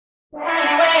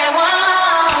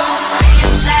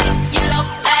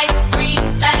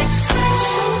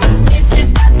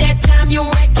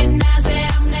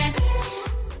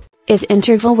Is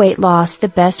interval weight loss the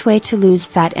best way to lose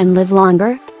fat and live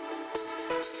longer?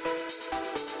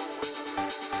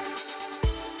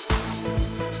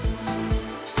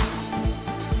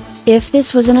 If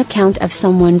this was an account of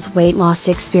someone's weight loss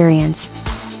experience,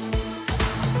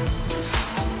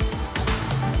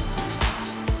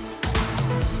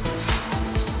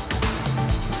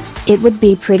 it would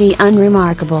be pretty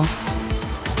unremarkable.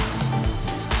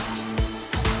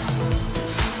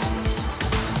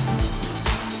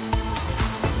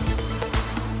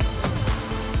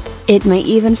 It may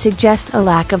even suggest a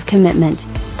lack of commitment.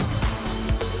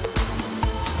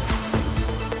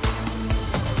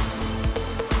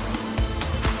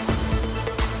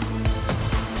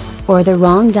 Or the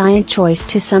wrong diet choice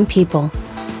to some people.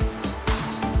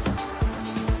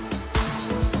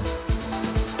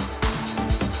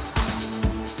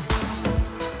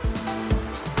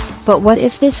 But what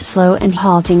if this slow and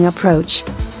halting approach,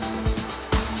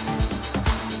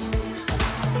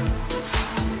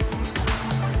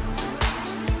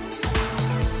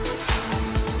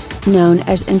 known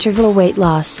as interval weight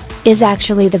loss, is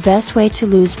actually the best way to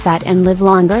lose fat and live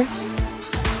longer?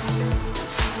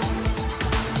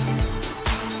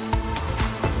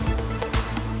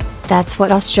 That's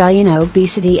what Australian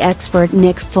obesity expert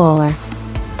Nick Fuller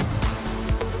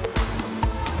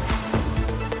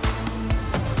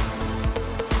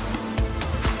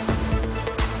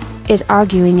is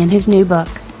arguing in his new book,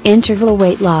 Interval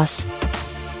Weight Loss.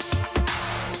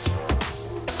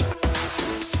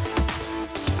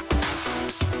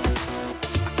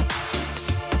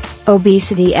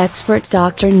 Obesity expert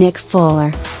Dr. Nick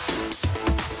Fuller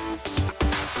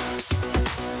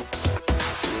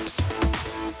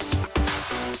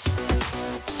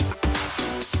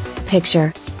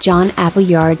Picture, John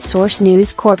Appleyard, Source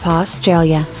News Corp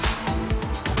Australia.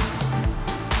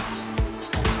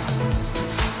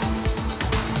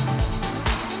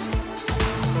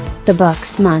 The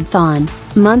book's month-on,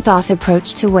 month-off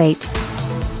approach to weight.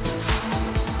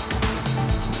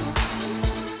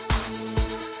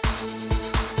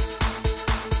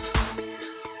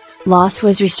 Loss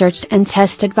was researched and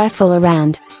tested by Fuller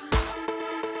and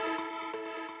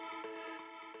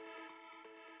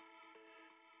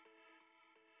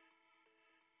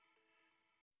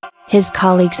his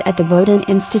colleagues at the Bowden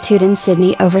Institute in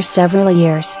Sydney over several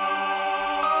years.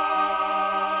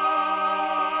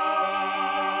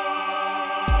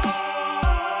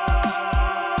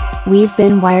 We've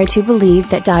been wired to believe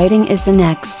that dieting is the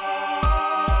next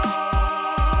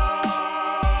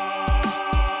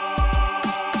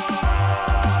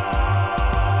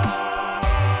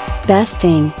best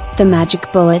thing, the magic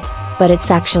bullet, but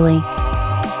it's actually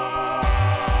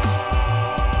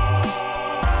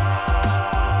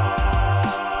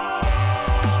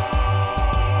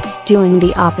doing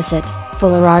the opposite,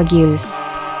 Fuller argues.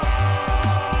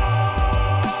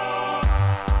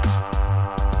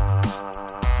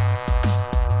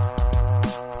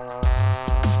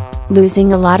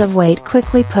 Losing a lot of weight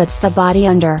quickly puts the body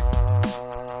under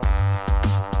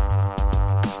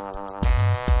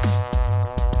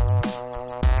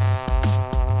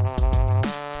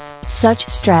such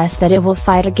stress that it will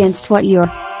fight against what you're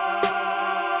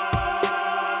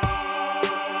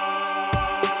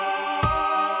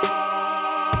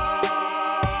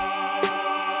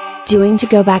doing to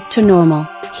go back to normal,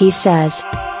 he says.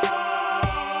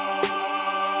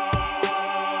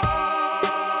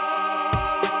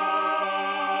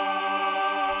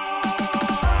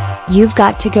 You've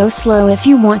got to go slow if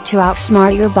you want to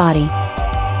outsmart your body.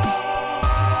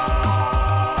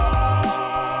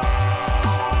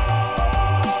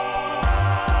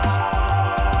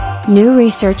 New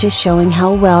research is showing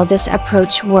how well this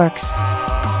approach works.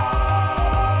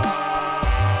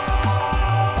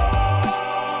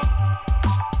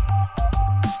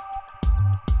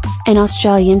 An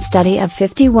Australian study of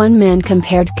 51 men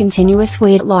compared continuous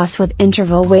weight loss with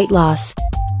interval weight loss.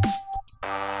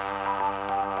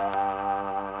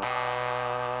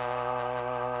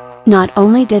 Not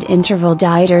only did interval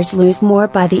dieters lose more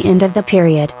by the end of the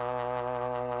period,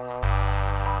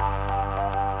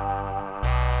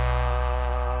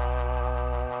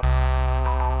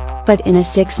 but in a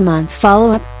 6-month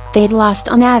follow-up, they'd lost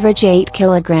on average 8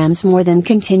 kilograms more than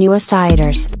continuous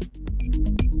dieters.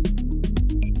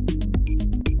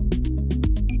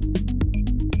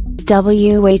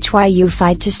 WHYU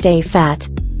fight to stay fat.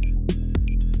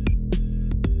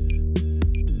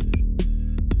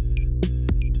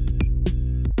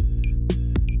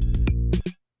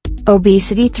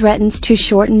 Obesity threatens to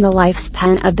shorten the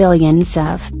lifespan of billions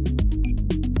of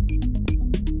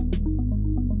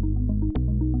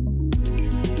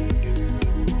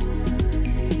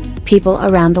people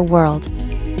around the world.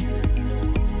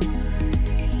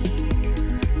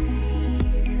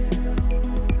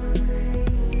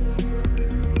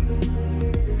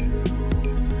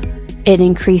 It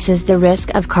increases the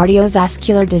risk of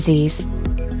cardiovascular disease.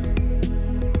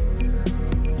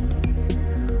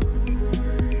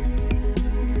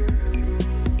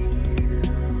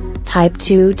 Type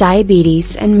 2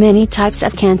 diabetes and many types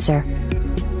of cancer.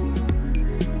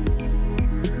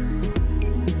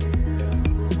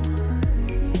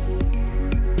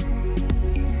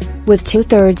 With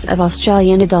 2/3 of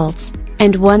Australian adults,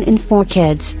 and 1 in 4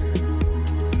 kids,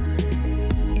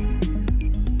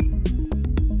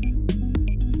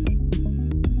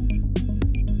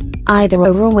 either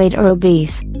overweight or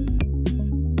obese.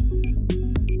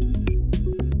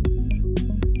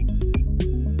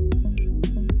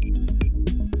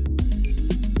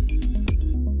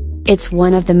 It's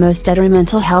one of the most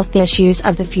detrimental health issues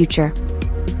of the future.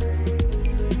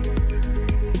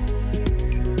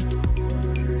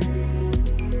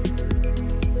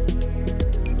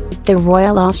 The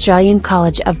Royal Australian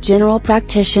College of General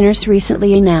Practitioners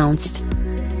recently announced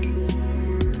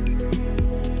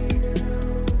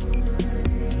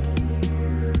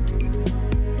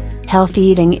healthy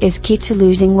eating is key to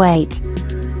losing weight.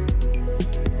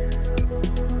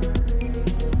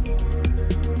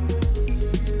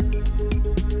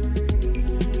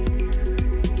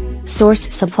 Source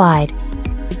supplied.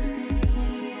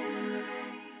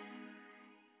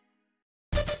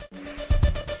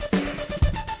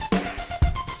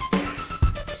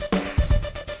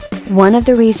 One of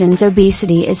the reasons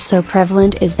obesity is so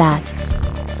prevalent is that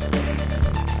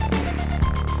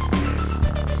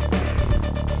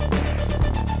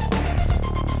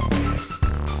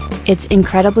it's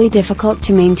incredibly difficult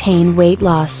to maintain weight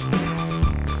loss.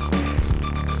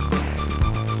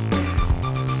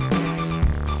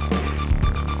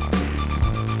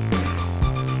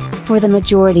 For the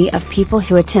majority of people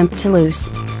who attempt to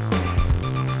lose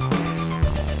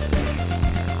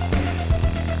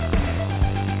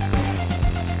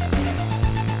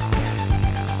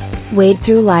weight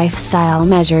through lifestyle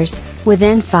measures,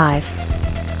 within 5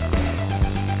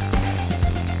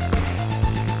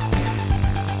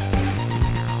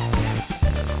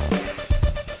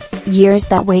 years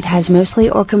that weight has mostly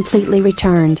or completely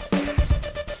returned.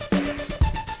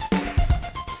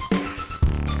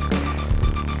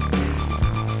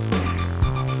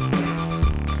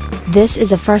 This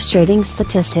is a frustrating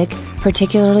statistic,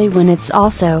 particularly when it's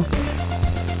also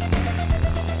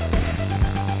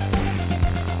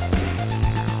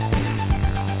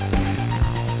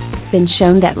been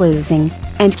shown that losing,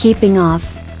 and keeping off,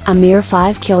 a mere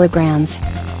 5 kilograms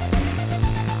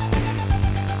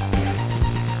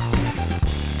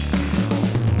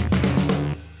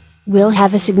will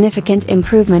have a significant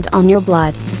improvement on your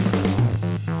blood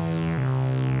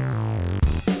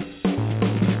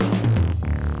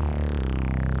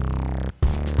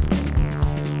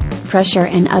pressure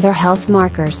and other health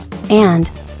markers,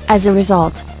 and, as a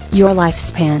result, your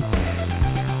lifespan.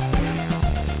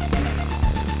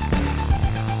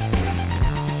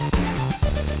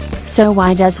 So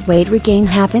why does weight regain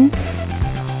happen?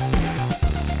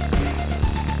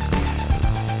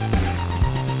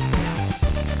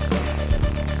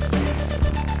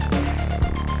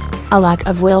 A lack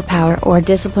of willpower or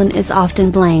discipline is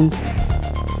often blamed.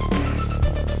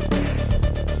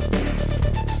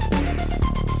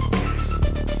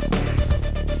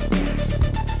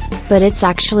 But it's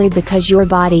actually because your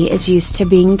body is used to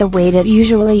being the weight it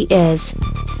usually is.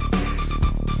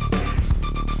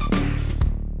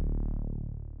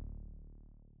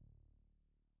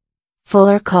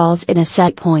 Fuller calls it a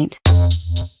set point.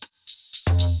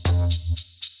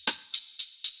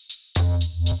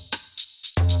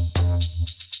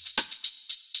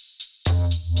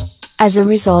 As a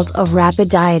result of rapid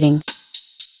dieting,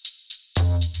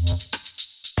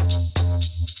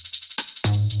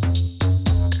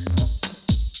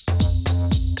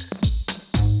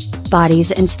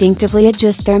 bodies instinctively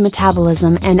adjust their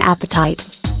metabolism and appetite.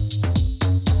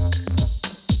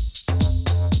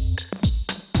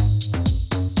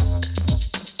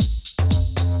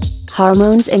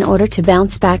 Hormones in order to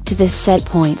bounce back to this set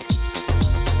point.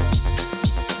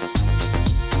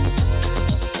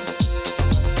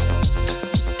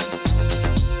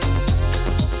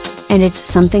 And it's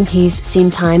something he's seen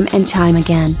time and time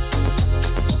again.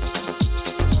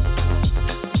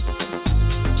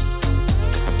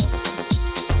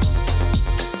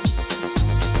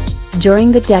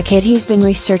 During the decade he's been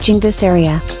researching this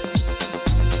area.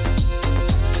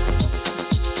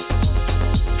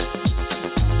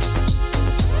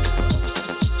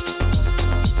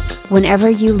 Whenever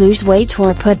you lose weight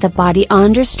or put the body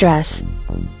under stress,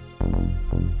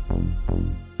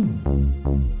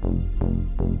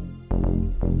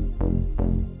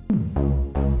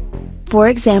 for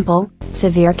example,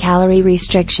 severe calorie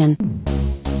restriction,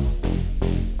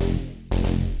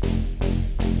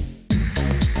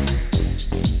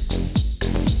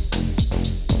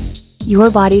 your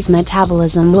body's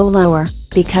metabolism will lower,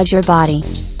 because your body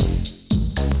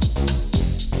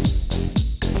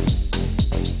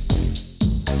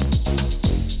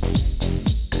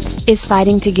is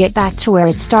fighting to get back to where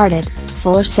it started,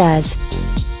 Fuller says.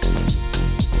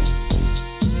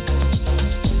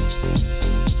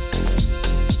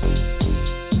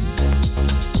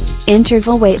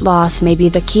 Interval weight loss may be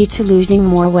the key to losing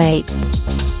more weight.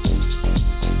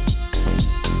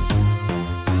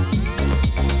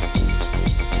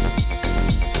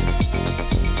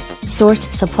 Source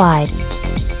supplied.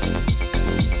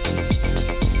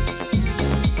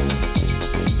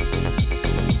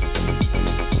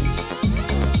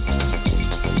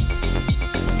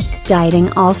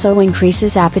 Dieting also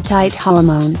increases appetite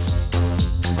hormones.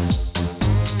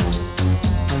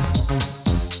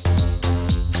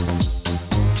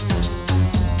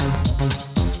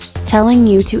 Telling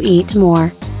you to eat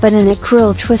more, but in a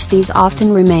cruel twist these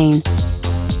often remain.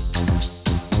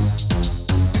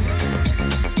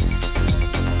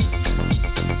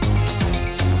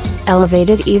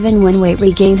 Elevated even when weight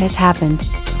regain has happened.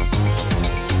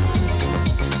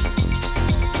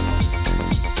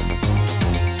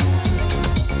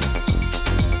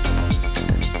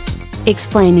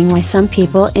 Explaining why some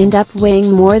people end up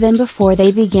weighing more than before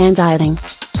they began dieting.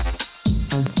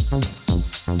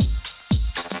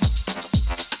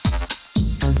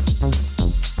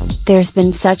 There's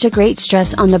been such a great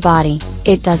stress on the body,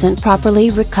 it doesn't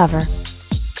properly recover.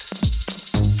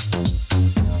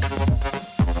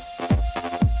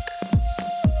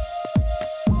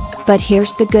 But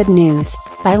here's the good news,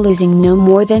 by losing no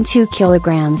more than 2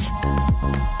 kilograms.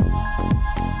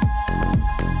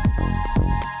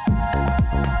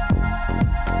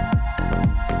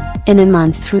 In a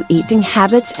month through eating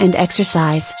habits and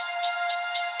exercise.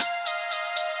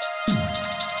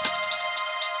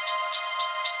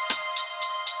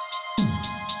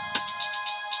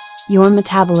 Your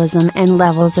metabolism and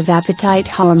levels of appetite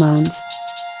hormones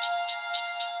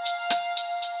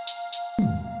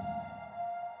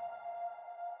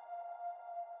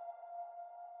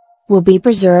will be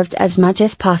preserved as much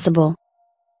as possible.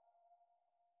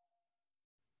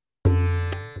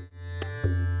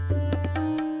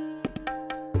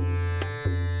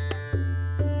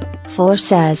 Fuller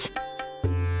says.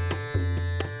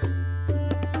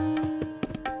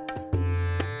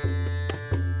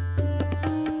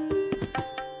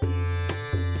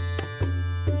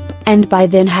 And by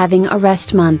then having a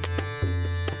rest month.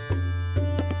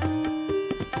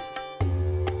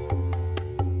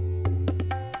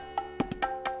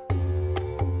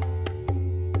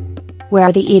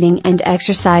 Where the eating and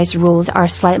exercise rules are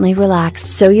slightly relaxed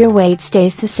so your weight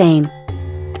stays the same.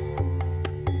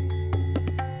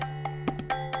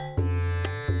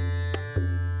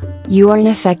 You are in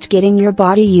effect getting your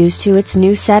body used to its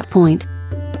new set point.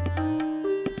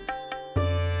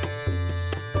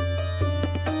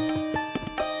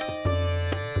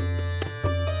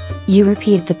 You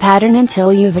repeat the pattern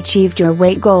until you've achieved your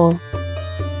weight goal.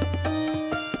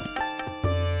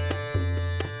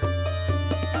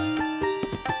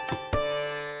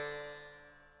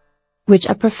 Which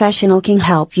a professional can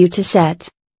help you to set.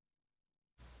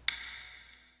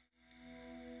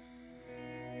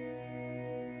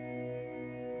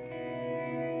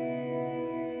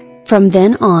 From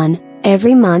then on,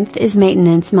 every month is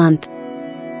maintenance month.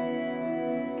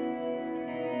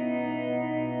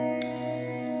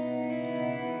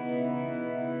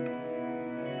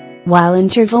 While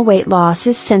interval weight loss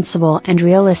is sensible and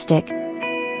realistic,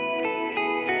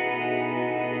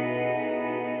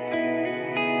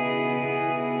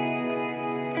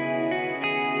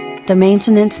 the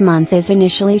maintenance month is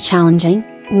initially challenging,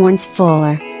 warns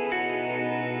Fuller.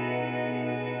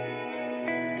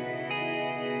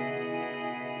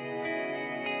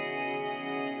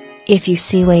 If you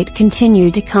see weight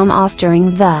continue to come off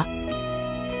during the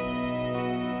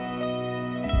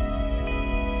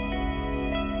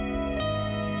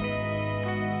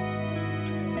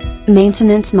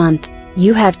maintenance month,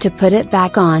 you have to put it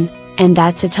back on, and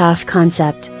that's a tough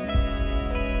concept.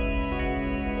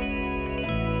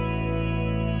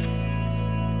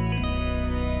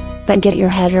 But get your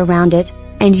head around it,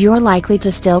 and you're likely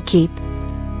to still keep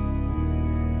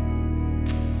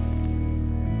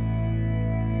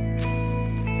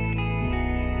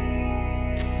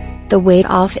the weight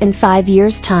off in 5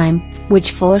 years' time,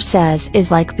 which Fuller says is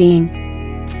like being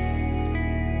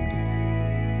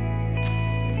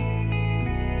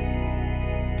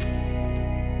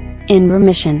in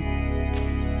remission.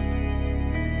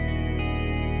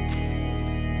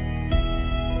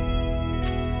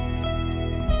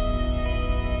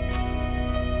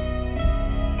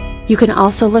 You can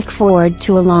also look forward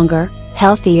to a longer,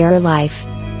 healthier life.